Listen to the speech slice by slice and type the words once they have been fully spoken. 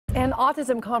An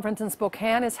autism conference in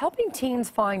Spokane is helping teens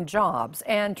find jobs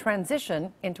and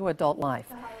transition into adult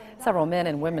life. Several men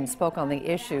and women spoke on the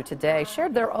issue today,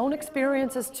 shared their own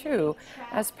experiences too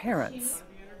as parents.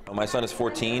 My son is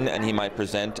 14 and he might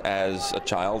present as a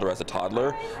child or as a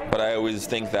toddler, but I always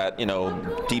think that,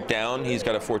 deep down he's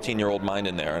got a 14-year-old mind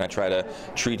in there, and I try to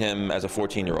treat him as a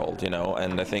 14-year-old,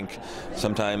 and I think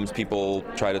sometimes people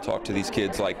try to talk to these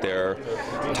kids like they're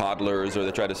toddlers, or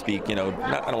they try to speak, I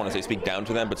don't want to say speak down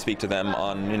to them, but speak to them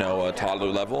on, a toddler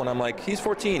level, and I'm like, he's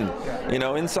 14,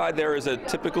 inside there is a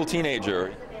typical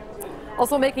teenager.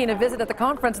 Also making a visit at the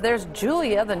conference, there's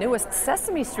Julia, the newest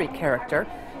Sesame Street character.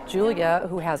 Julia,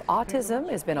 who has autism,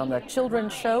 has been on the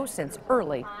children's show since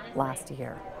early last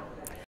year.